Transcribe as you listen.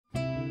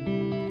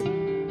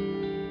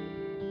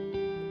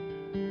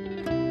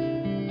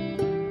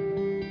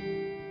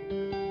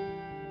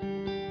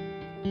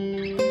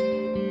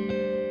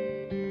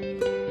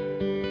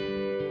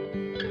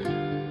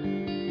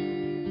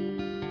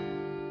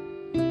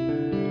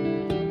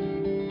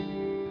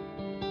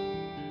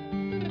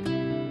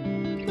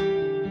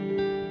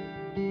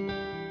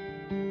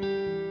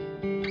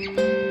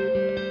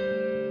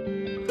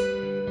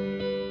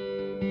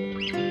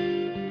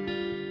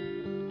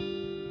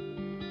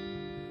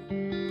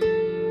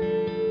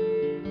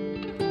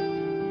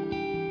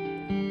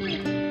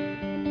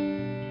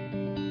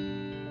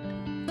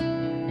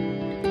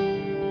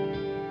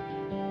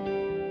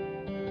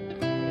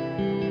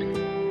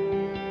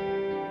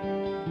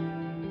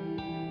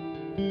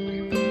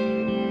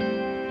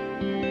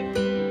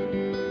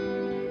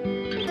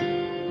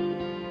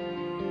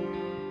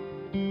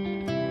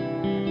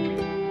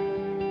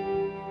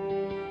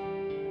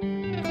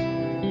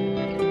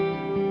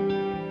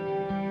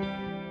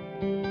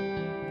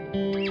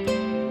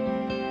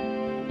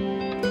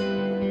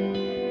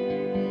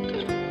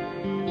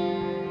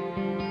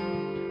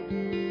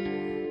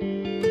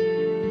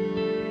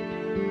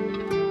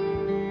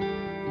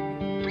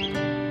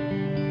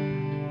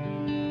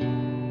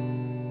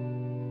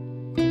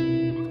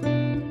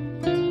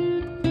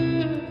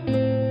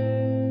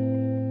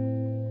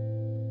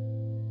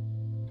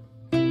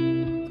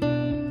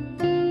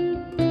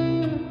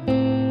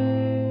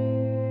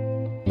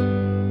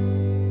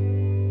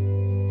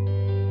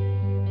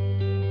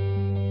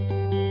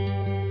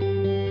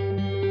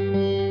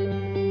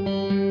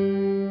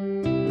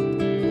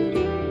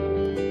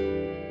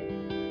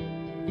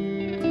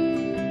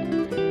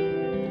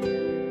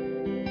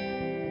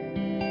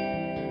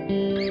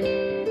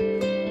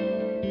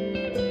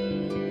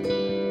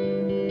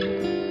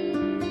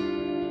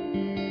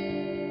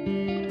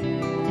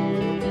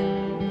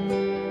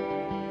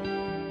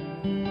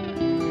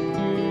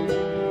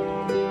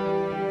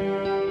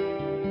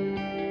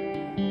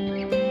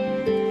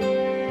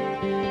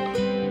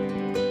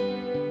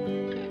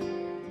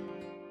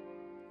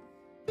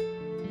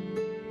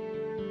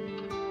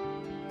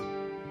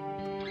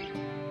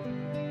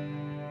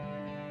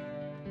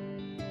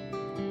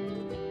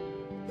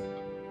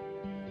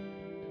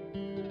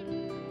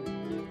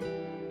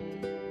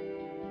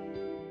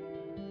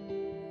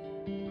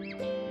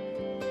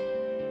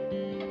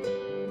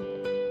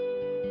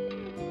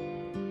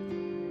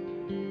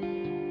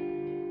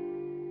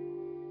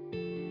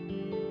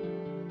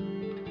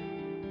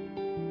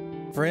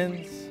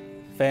Friends,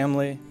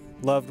 family,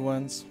 loved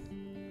ones,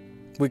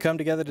 we come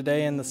together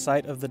today in the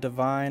sight of the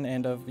divine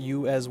and of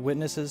you as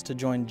witnesses to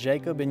join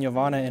Jacob and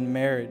Jovana in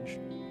marriage.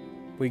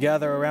 We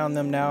gather around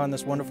them now in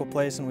this wonderful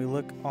place and we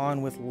look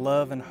on with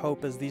love and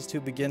hope as these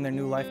two begin their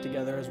new life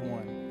together as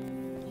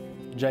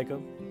one.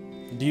 Jacob,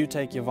 do you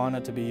take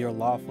Jovana to be your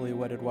lawfully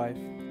wedded wife?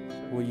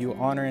 Will you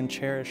honor and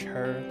cherish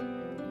her,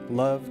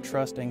 love,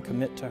 trust, and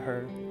commit to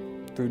her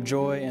through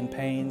joy and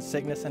pain,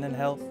 sickness and in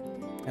health,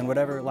 and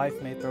whatever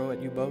life may throw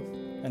at you both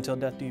until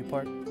death do you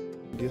part?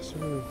 Yes,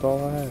 sir. That's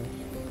all I have.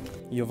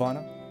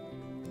 Jovana,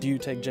 do you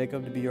take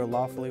Jacob to be your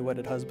lawfully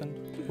wedded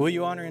husband? Will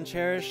you honor and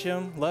cherish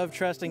him, love,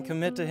 trust, and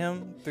commit to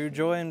him through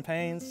joy and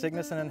pain,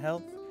 sickness and in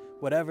health,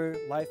 whatever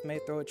life may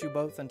throw at you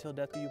both until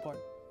death do you part?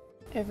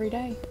 Every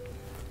day.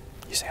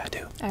 You say I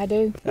do. I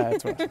do.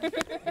 That's what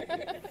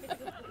I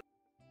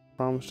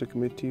promise to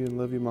commit to you and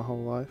love you my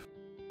whole life.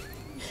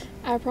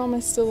 I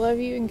promise to love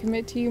you and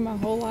commit to you my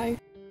whole life.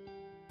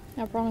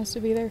 I promise to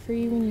be there for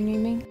you when you need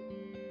me.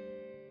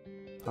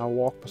 I'll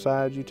walk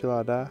beside you till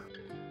I die.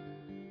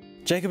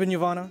 Jacob and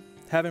Jovana,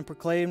 having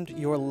proclaimed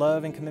your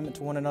love and commitment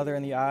to one another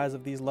in the eyes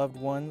of these loved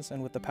ones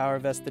and with the power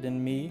vested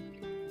in me,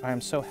 I am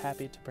so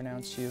happy to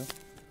pronounce you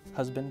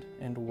husband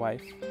and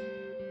wife.